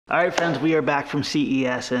All right, friends, we are back from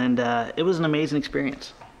CES, and it was an amazing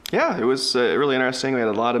experience. Yeah, it was really interesting. We had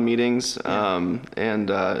a lot of meetings, and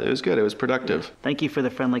it was good. It was productive. Thank you for the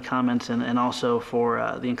friendly comments and also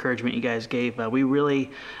for the encouragement you guys gave. We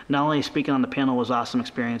really, not only speaking on the panel was an awesome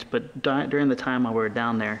experience, but during the time while we were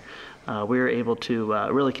down there, we were able to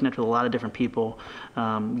really connect with a lot of different people,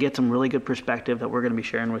 get some really good perspective that we're going to be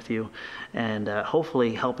sharing with you, and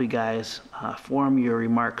hopefully help you guys form your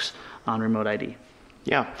remarks on remote ID.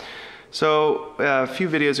 Yeah. So a few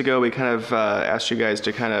videos ago, we kind of asked you guys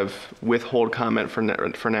to kind of withhold comment for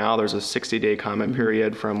now. There's a 60-day comment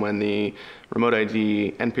period from when the remote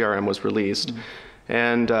ID NPRM was released.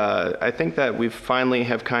 And I think that we finally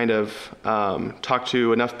have kind of talked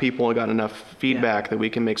to enough people and got enough feedback that we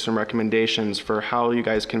can make some recommendations for how you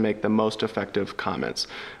guys can make the most effective comments.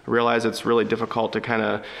 I realize it's really difficult to kind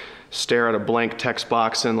of stare at a blank text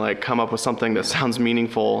box and like come up with something that sounds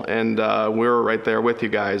meaningful, and we're right there with you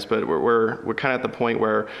guys, but we're kind of at the point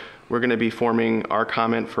where we're going to be forming our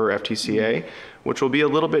comment for FTCA, which will be a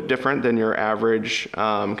little bit different than your average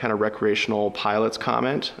kind of recreational pilot's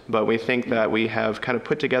comment, but we think that we have kind of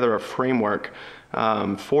put together a framework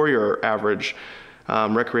for your average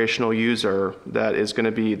recreational user that is going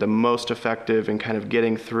to be the most effective in kind of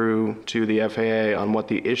getting through to the FAA on what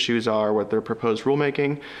the issues are, what their proposed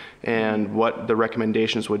rulemaking, and what the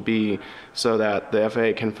recommendations would be so that the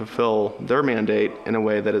FAA can fulfill their mandate in a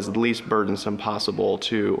way that is the least burdensome possible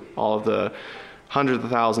to all of the hundreds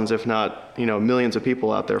of thousands, if not, millions of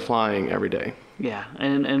people out there flying every day. Yeah,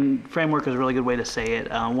 and framework is a really good way to say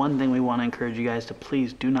it. One thing we want to encourage you guys to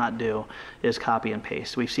please do not do is copy and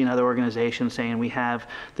paste. We've seen other organizations saying we have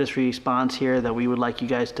this response here that we would like you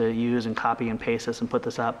guys to use and copy and paste this and put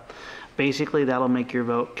this up. Basically, that'll make your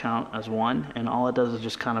vote count as one, and all it does is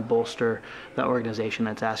just kind of bolster the organization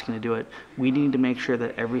that's asking to do it. We need to make sure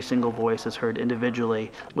that every single voice is heard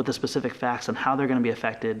individually with the specific facts on how they're going to be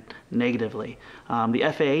affected negatively.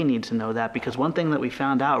 The FAA needs to know that, because one thing that we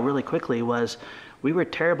found out really quickly was we were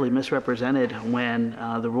terribly misrepresented when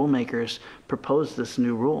the rulemakers proposed this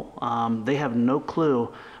new rule. They have no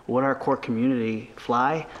clue what our core community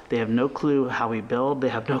fly. They have no clue how we build. They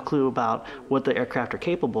have no clue about what the aircraft are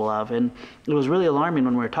capable of. And it was really alarming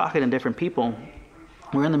when we were talking to different people.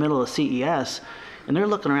 We're in the middle of CES, and they're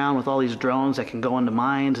looking around with all these drones that can go into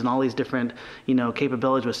mines and all these different,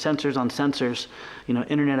 capabilities with sensors on sensors,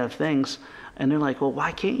 Internet of Things. And they're like, well,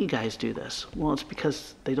 why can't you guys do this? Well, it's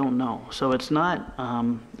because they don't know. So it's not,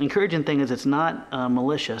 encouraging thing is it's not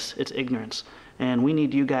malicious, it's ignorance. And we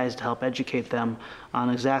need you guys to help educate them on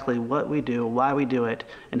exactly what we do, why we do it,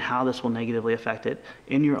 and how this will negatively affect it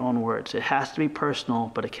in your own words. It has to be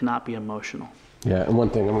personal, but it cannot be emotional. Yeah, and one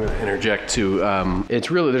thing I'm going to interject too, there's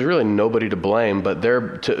really nobody to blame, but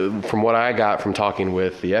from what I got from talking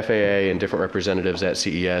with the FAA and different representatives at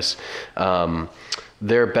CES,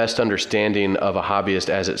 their best understanding of a hobbyist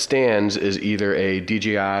as it stands is either a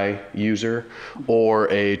DJI user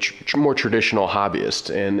or a more traditional hobbyist,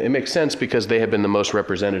 and it makes sense because they have been the most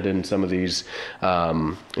represented in some of these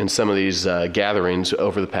gatherings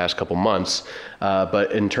over the past couple months.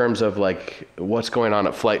 But in terms of like what's going on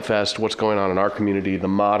at Flight Fest, what's going on in our community, the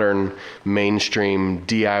modern mainstream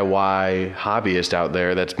DIY hobbyist out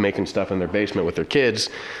there that's making stuff in their basement with their kids,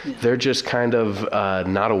 they're just kind of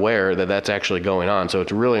not aware that that's actually going on. So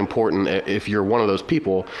it's really important, if you're one of those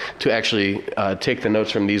people, to actually take the notes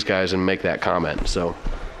from these guys and make that comment. So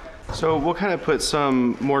we'll kind of put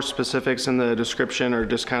some more specifics in the description, or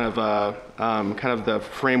just kind of the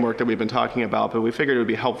framework that we've been talking about, but we figured it would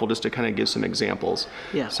be helpful just to kind of give some examples.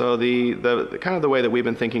 Yeah. So the kind of the way that we've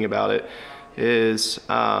been thinking about it is,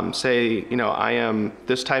 say, I am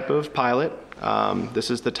this type of pilot. This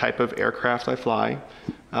is the type of aircraft I fly.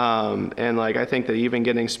 And I think that even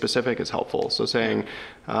getting specific is helpful. So saying,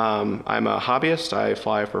 I'm a hobbyist, I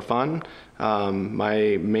fly for fun.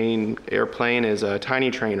 My main airplane is a tiny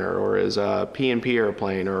trainer, or is a P&P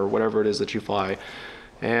airplane, or whatever it is that you fly.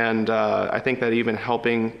 And I think that even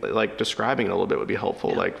helping, describing it a little bit would be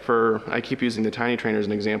helpful. Yeah. I keep using the tiny trainer as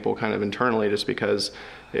an example kind of internally, just because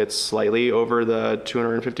it's slightly over the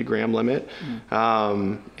 250 gram limit.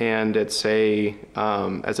 And it's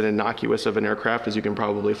as an innocuous of an aircraft as you can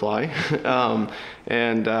probably fly.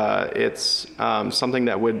 It's something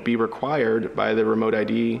that would be required by the remote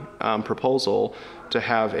ID proposal to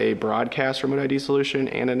have a broadcast remote ID solution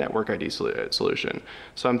and a network ID solution.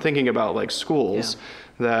 So I'm thinking about schools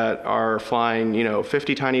that are flying,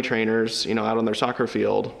 50 tiny trainers, out on their soccer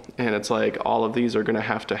field, and it's all of these are going to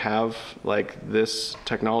have this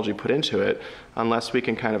technology put into it, unless we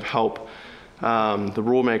can kind of help the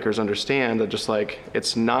rule makers understand that just like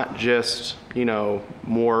it's not just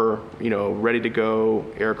more ready to go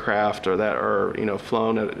aircraft or that are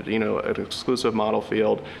flown at an exclusive model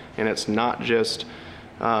field, and it's not just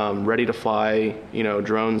ready to fly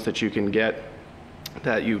drones that you can get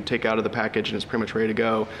that you take out of the package and it's pretty much ready to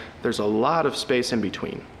go. There's a lot of space in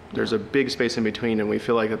between. There's a big space in between, and we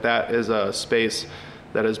feel like that is a space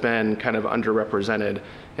that has been kind of underrepresented,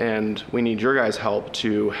 and we need your guys' help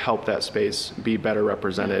to help that space be better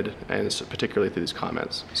represented, and particularly through these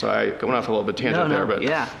comments. So I went off a little bit tangent there, but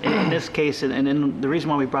yeah. In this case, and in the reason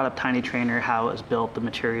why we brought up Tiny Trainer, how it was built, the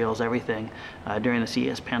materials, everything, during the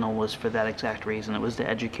CES panel was for that exact reason. It was to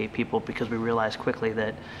educate people, because we realized quickly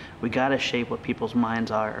that we got to shape what people's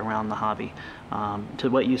minds are around the hobby. To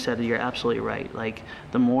what you said, you're absolutely right. Like,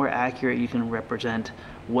 the more accurate you can represent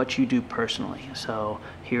what you do personally. So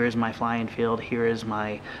here is my flying field, here is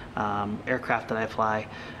my aircraft that I fly.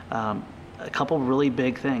 A couple really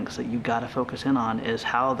big things that you got to focus in on is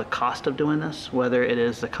how the cost of doing this, whether it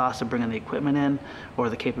is the cost of bringing the equipment in or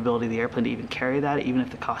the capability of the airplane to even carry that, even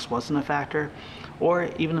if the cost wasn't a factor, or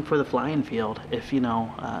even for the flying field. If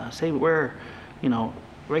say we're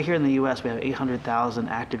right here in the U.S. we have 800,000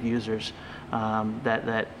 active users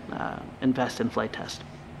that invest in flight test.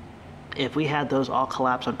 If we had those all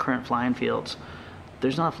collapse on current flying fields,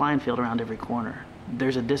 there's not a flying field around every corner.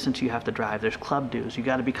 There's a distance you have to drive. There's club dues. You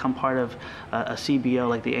got to become part of a CBO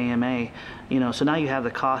like the AMA. So now you have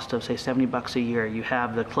the cost of say $70 a year. You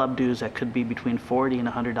have the club dues that could be between $40 and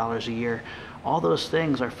 $100 a year. All those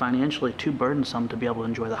things are financially too burdensome to be able to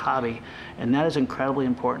enjoy the hobby, and that is incredibly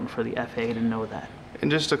important for the FAA to know that.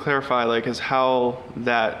 And just to clarify, is how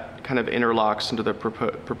that kind of interlocks into the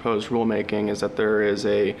proposed rulemaking is that there is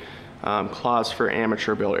a clause for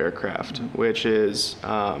amateur built aircraft, which is,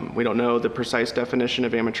 we don't know the precise definition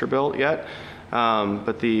of amateur built yet,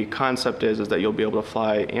 but the concept is that you'll be able to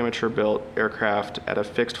fly amateur built aircraft at a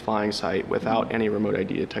fixed flying site without any remote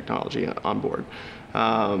ID technology on board.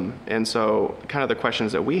 And so kind of the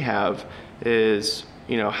questions that we have is,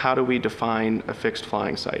 how do we define a fixed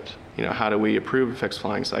flying site? How do we approve a fixed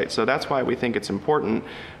flying site? So that's why we think it's important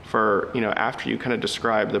for, after you kind of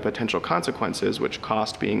describe the potential consequences, which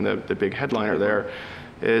cost being the big headliner there,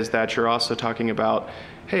 is that you're also talking about,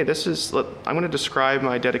 hey, I'm going to describe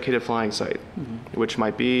my dedicated flying site, which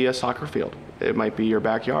might be a soccer field. It might be your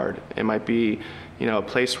backyard. It might be, a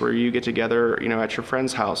place where you get together, at your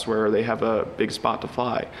friend's house where they have a big spot to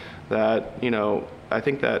fly. That, I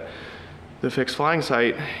think that the fixed flying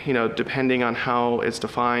site, depending on how it's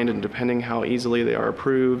defined and depending how easily they are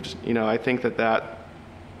approved, I think that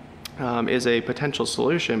is a potential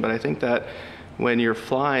solution. But I think that when you're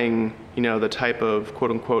flying, the type of quote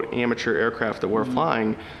unquote amateur aircraft that we're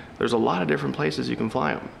flying, there's a lot of different places you can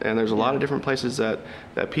fly them. And there's a lot of different places that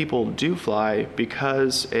people do fly,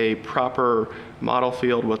 because a proper model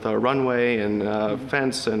field with a runway and a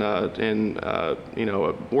fence and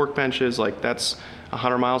workbenches, that's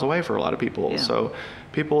 100 miles away for a lot of people. Yeah. So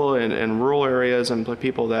people in rural areas and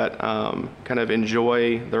people that kind of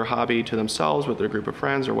enjoy their hobby to themselves with their group of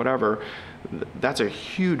friends or whatever, that's a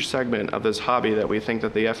huge segment of this hobby that we think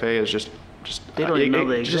that the FAA is just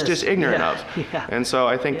ignorant of. Yeah. And so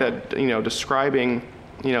I think that describing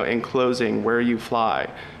in closing where you fly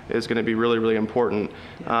is going to be really, really important,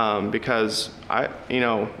 because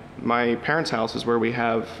my parents' house is where we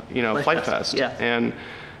have Flight Fest. Yeah. And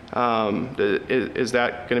is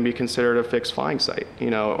that going to be considered a fixed flying site,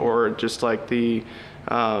 or just like the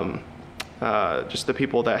just the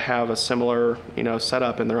people that have a similar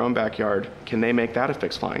setup in their own backyard, can they make that a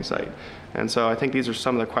fixed flying site? And so I think these are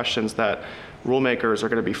some of the questions that rulemakers are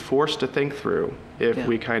going to be forced to think through if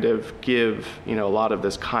we kind of give a lot of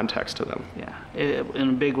this context to them. Yeah, in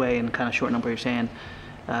a big way, and kind of shorten up what you're saying,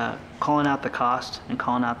 calling out the cost and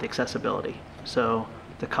calling out the accessibility. So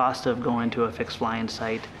the cost of going to a fixed flying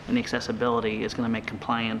site and the accessibility is going to make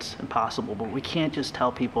compliance impossible, but we can't just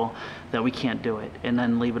tell people that we can't do it and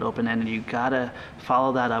then leave it open-ended. You gotta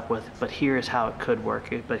follow that up with, but here is how it could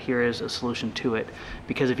work, but here is a solution to it.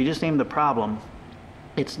 Because if you just name the problem,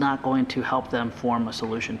 it's not going to help them form a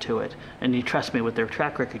solution to it. And you trust me, with their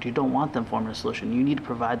track record, you don't want them forming a solution. You need to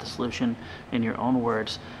provide the solution in your own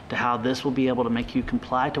words to how this will be able to make you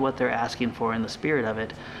comply to what they're asking for in the spirit of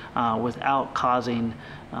it, without causing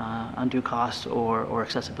undue costs or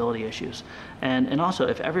accessibility issues. And also,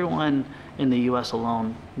 if everyone in the US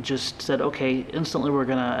alone just said, okay, instantly we're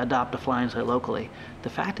gonna adopt a flying site locally, the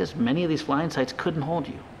fact is many of these flying sites couldn't hold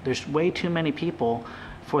you. There's way too many people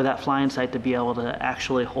for that flying site to be able to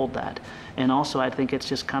actually hold that. And also, I think it's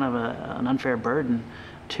just kind of an unfair burden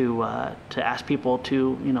to ask people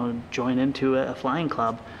to join into a flying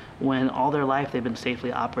club when all their life they've been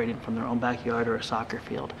safely operating from their own backyard or a soccer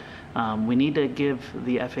field. We need to give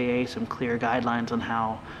the FAA some clear guidelines on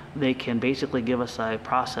how they can basically give us a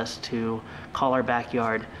process to call our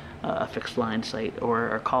backyard a fixed line site,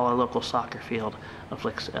 or call our local soccer field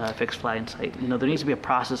a fixed line site. You know, there needs to be a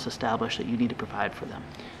process established that you need to provide for them.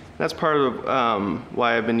 That's part of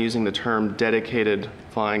why I've been using the term dedicated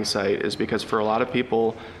flying site, is because for a lot of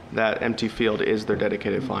people, that empty field is their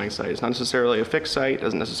dedicated flying site. It's not necessarily a fixed site,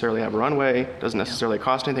 doesn't necessarily have a runway, doesn't necessarily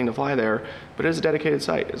cost anything to fly there, but it is a dedicated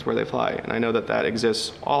site, is where they fly. And I know that that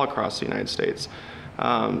exists all across the United States.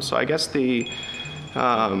 So I guess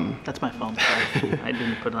That's my phone, sorry. I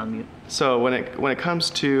didn't put it on mute. So when it comes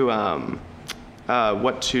to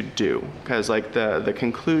what to do, because like the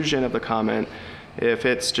conclusion of the comment, if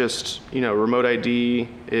it's just, you know, remote ID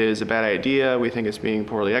is a bad idea, we think it's being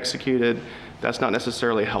poorly executed, that's not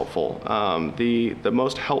necessarily helpful. The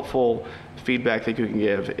most helpful feedback that you can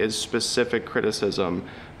give is specific criticism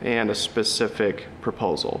and a specific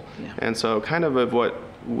proposal. Yeah. And so kind of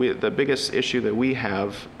the biggest issue that we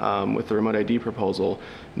have with the remote ID proposal,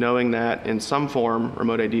 knowing that in some form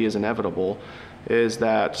remote ID is inevitable, is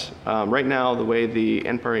that right now the way the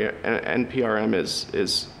NPRM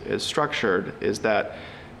is structured is that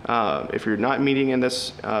if you're not meeting in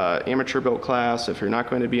this amateur built class, if you're not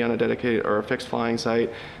going to be on a dedicated or a fixed flying site,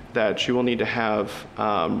 that you will need to have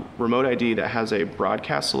remote ID that has a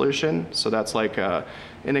broadcast solution. So that's like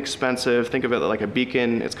inexpensive. Think of it like a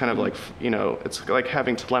beacon. It's kind of like, you know, it's like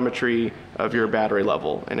having telemetry of your battery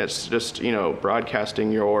level, and it's just, you know,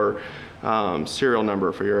 broadcasting your serial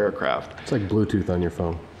number for your aircraft. It's like Bluetooth on your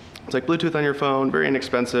phone. It's like Bluetooth on your phone, very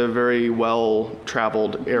inexpensive, very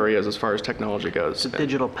well-traveled areas as far as technology goes. It's a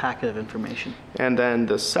digital packet of information. And then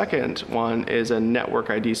the second one is a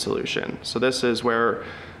network ID solution. So this is where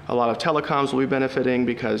a lot of telecoms will be benefiting,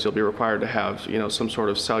 because you'll be required to have, you know, some sort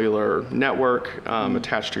of cellular network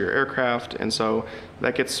attached to your aircraft. And so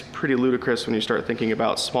that gets pretty ludicrous when you start thinking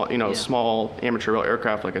about small, you know, small amateur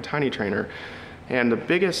aircraft like a tiny trainer. And the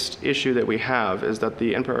biggest issue that we have is that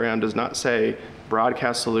the NPRM does not say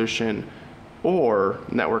broadcast solution or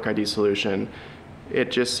network ID solution.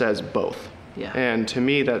 It just says both. Yeah. And to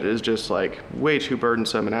me, that is just like way too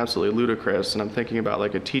burdensome and absolutely ludicrous. And I'm thinking about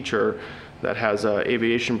like a teacher that has an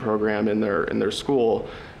aviation program in their school.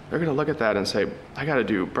 They're going to look at that and say, I got to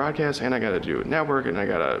do broadcast and I got to do network and I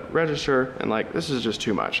got to register, and like, this is just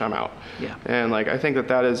too much. I'm out. Yeah. And like, I think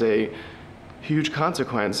that is a huge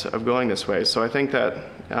consequence of going this way. So I think that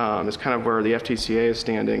is kind of where the FTCA is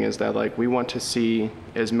standing, is that like we want to see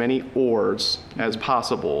as many ORs as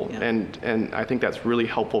possible. Yeah. And I think that's really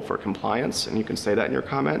helpful for compliance, and you can say that in your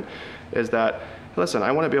comment, is that, listen,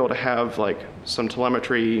 I want to be able to have like some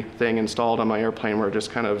telemetry thing installed on my airplane where it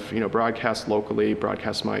just kind of, you know, broadcasts locally,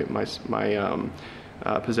 broadcasts my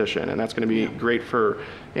position, and that's going to be great for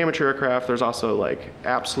amateur aircraft. There's also like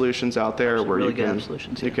app solutions out there where you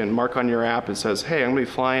can mark on your app. It says, hey, I'm going to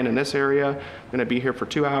be flying in this area, I'm going to be here for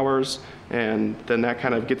 2 hours, and then that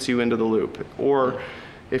kind of gets you into the loop. Or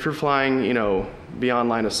if you're flying, you know, beyond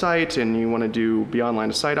line of sight and you want to do beyond line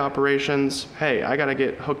of sight operations, hey, I got to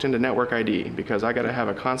get hooked into network ID because I got to have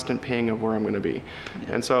a constant ping of where I'm going to be.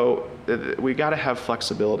 Yeah. And so we got to have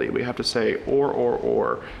flexibility. We have to say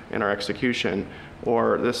or in our execution,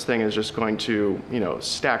 or this thing is just going to, you know,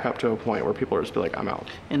 stack up to a point where people are just be like, I'm out.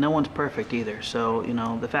 And no one's perfect either. So, you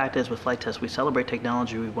know, the fact is with Flight Test, we celebrate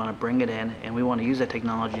technology, we want to bring it in, and we want to use that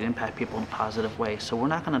technology to impact people in a positive way. So we're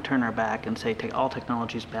not going to turn our back and say all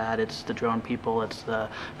technology is bad, it's the drone people, it's the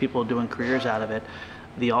people doing careers out of it.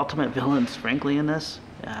 The ultimate villains, frankly, in this,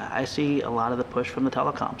 I see a lot of the push from the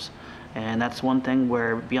telecoms. And that's one thing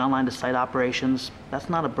where beyond line to site operations, that's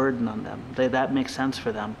not a burden on them. That makes sense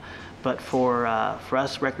for them. But for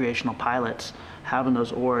us recreational pilots, having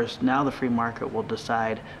those ORs, now the free market will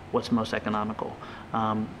decide what's most economical.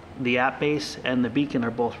 The app base and the beacon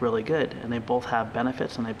are both really good, and they both have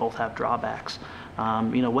benefits and they both have drawbacks.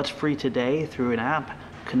 You know, what's free today through an app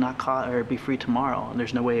could not be free tomorrow, and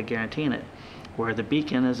there's no way of guaranteeing it. Where the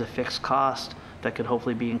beacon is a fixed cost that could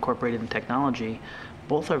hopefully be incorporated in technology,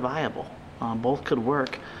 both are viable. Both could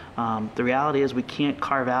work. The reality is we can't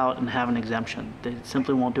carve out and have an exemption. They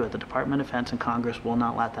simply won't do it. The Department of Defense and Congress will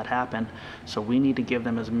not let that happen. So we need to give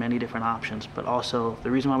them as many different options. But also, the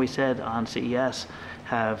reason why we said on CES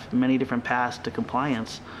have many different paths to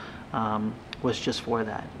compliance was just for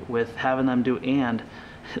that. With having them do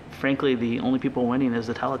frankly, the only people winning is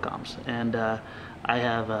the telecoms. And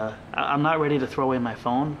I'm not ready to throw away my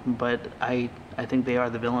phone, but I think they are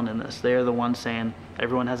the villain in this. They are the ones saying,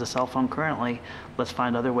 everyone has a cell phone currently, let's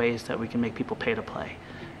find other ways that we can make people pay to play.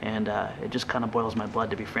 and it just kind of boils my blood,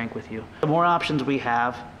 to be frank with you. The more options we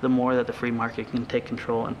have, the more that the free market can take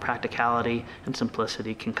control, and practicality and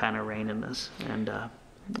simplicity can kind of reign in this, and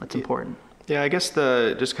that's important. Yeah, I guess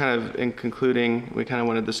just kind of in concluding, we kind of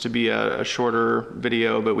wanted this to be a shorter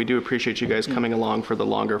video, but we do appreciate you guys coming along for the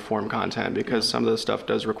longer form content, because some of the stuff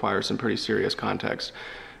does require some pretty serious context.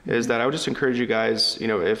 Is that I would just encourage you guys,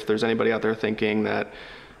 if there's anybody out there thinking that,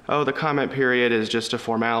 oh, the comment period is just a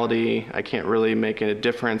formality, I can't really make a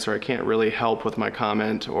difference, or I can't really help with my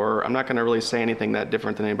comment, or I'm not going to really say anything that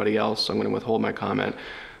different than anybody else, so I'm going to withhold my comment.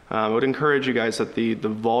 I would encourage you guys that the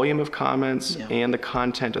volume of comments and the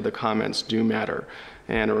content of the comments do matter.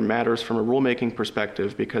 And it matters from a rulemaking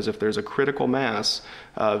perspective, because if there's a critical mass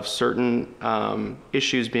of certain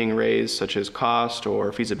issues being raised, such as cost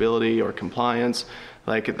or feasibility or compliance,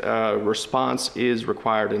 like response is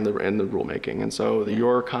required in the rulemaking. And so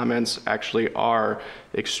your comments actually are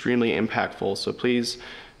extremely impactful. So please,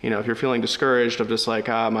 if you're feeling discouraged of just like,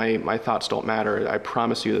 my thoughts don't matter, I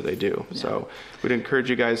promise you that they do. Yeah. So we'd encourage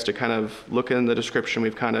you guys to kind of look in the description.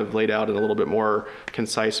 We've kind of laid out in a little bit more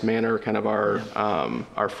concise manner kind of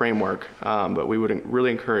our framework, but we would really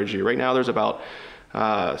encourage you. Right now there's about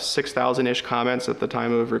 6,000-ish comments at the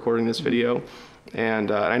time of recording this video. And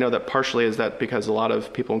I know that partially is that because a lot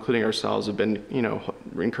of people, including ourselves, have been,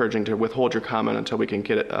 encouraging to withhold your comment until we can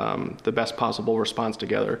get the best possible response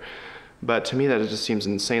together. But to me, that just seems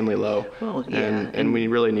insanely low. Well, yeah, and we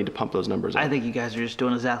really need to pump those numbers up. I think you guys are just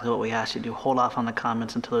doing exactly what we asked you to do. Hold off on the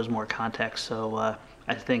comments until there's more context. So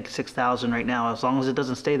I think 6,000 right now, as long as it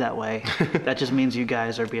doesn't stay that way, that just means you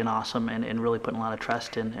guys are being awesome and really putting a lot of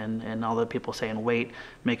trust in, and all the people saying, wait,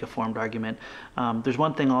 make a formed argument. There's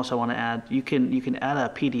one thing also I want to add. You can add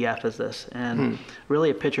a PDF as this, and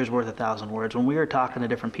really a picture's worth 1,000 words. When we were talking to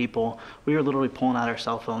different people, we were literally pulling out our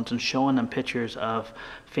cell phones and showing them pictures of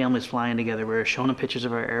families flying together. We were showing them pictures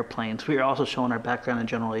of our airplanes. We were also showing our background in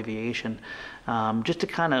general aviation, just to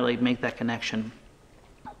kind of like make that connection.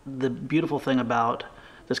 The beautiful thing about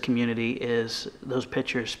this community is those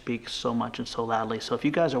pictures speak so much and so loudly. So if you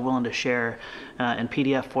guys are willing to share in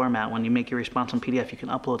PDF format, when you make your response in PDF, you can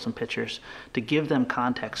upload some pictures to give them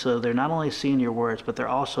context. So they're not only seeing your words, but they're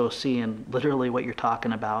also seeing literally what you're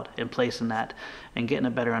talking about and placing that and getting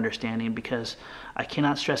a better understanding, because I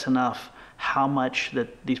cannot stress enough how much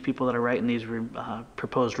that these people that are writing these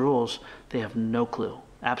proposed rules, they have no clue.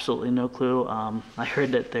 Absolutely no clue. I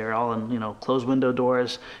heard that they're all in, closed window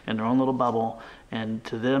doors in their own little bubble, and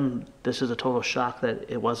to them, this is a total shock that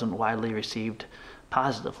it wasn't widely received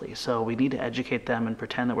positively. So we need to educate them and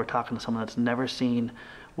pretend that we're talking to someone that's never seen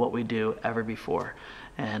what we do ever before.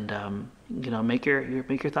 And make your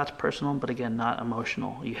thoughts personal, but again, not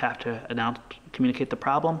emotional. You have to communicate the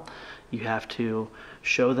problem. You have to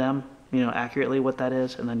show them, accurately what that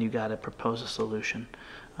is, and then you got to propose a solution.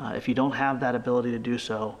 If you don't have that ability to do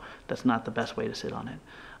so, that's not the best way to sit on it.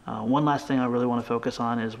 One last thing I really want to focus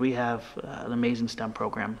on is we have an amazing STEM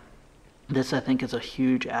program. This, I think, is a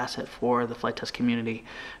huge asset for the flight test community,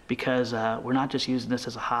 because we're not just using this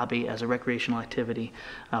as a hobby, as a recreational activity.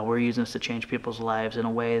 We're using this to change people's lives in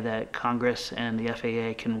a way that Congress and the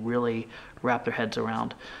FAA can really wrap their heads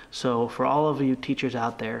around. So for all of you teachers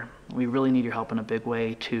out there, we really need your help in a big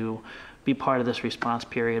way to be part of this response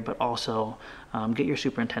period, but also get your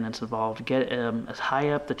superintendents involved. Get as high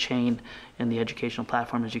up the chain in the educational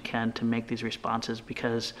platform as you can to make these responses,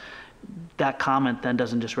 because that comment then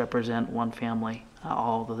doesn't just represent one family,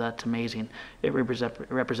 although that's amazing. It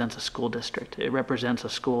represents a school district. It represents a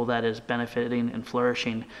school that is benefiting and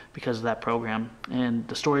flourishing because of that program. And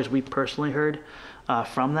the stories we personally heard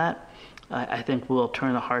from that, I think will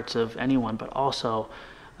turn the hearts of anyone, but also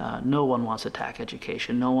no one wants to attack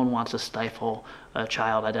education. No one wants to stifle a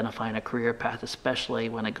child identifying a career path, especially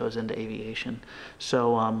when it goes into aviation.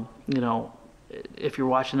 So, if you're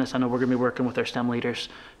watching this, I know we're going to be working with our STEM leaders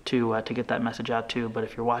to get that message out too. But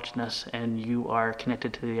if you're watching this and you are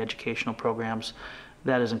connected to the educational programs,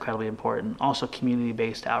 that is incredibly important. Also,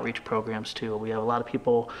 community-based outreach programs too. We have a lot of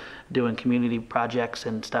people doing community projects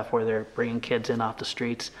and stuff where they're bringing kids in off the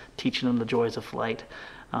streets, teaching them the joys of flight.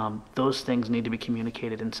 Those things need to be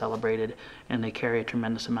communicated and celebrated, and they carry a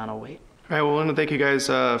tremendous amount of weight. All right, well, I want to thank you guys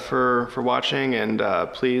for watching, and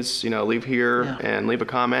please, leave here and leave a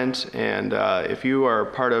comment. And if you are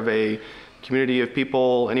part of a community of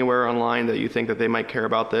people anywhere online that you think that they might care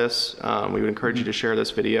about this, we would encourage you to share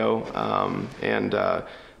this video.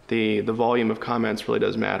 The volume of comments really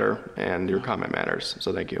does matter, and your comment matters.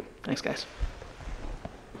 So thank you. Thanks, guys.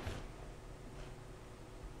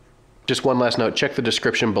 just one last note, check the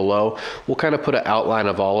description below. We'll kind of put an outline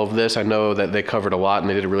of all of this. I know that they covered a lot and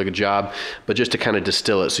they did a really good job, but just to kind of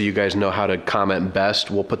distill it so you guys know how to comment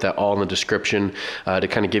best, we'll put that all in the description to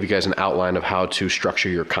kind of give you guys an outline of how to structure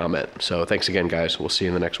your comment. So thanks again, guys. We'll see you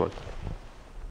in the next one.